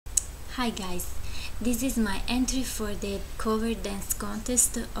Hi guys, this is my entry for the cover dance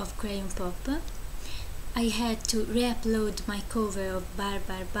contest of Crayon Pop. I had to re-upload my cover of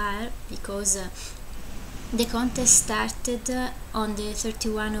BBABBABBA because the contest started on the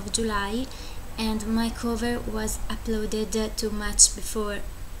 31st of July and my cover was uploaded too much before.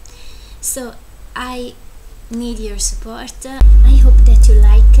 So I need your support. I hope that you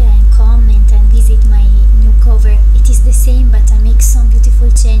like and comment and visit my new cover. It is the same, but I make some beautiful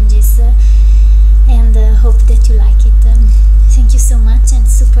changes and hope that you like it. Thank you so much and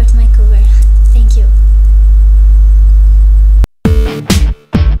support my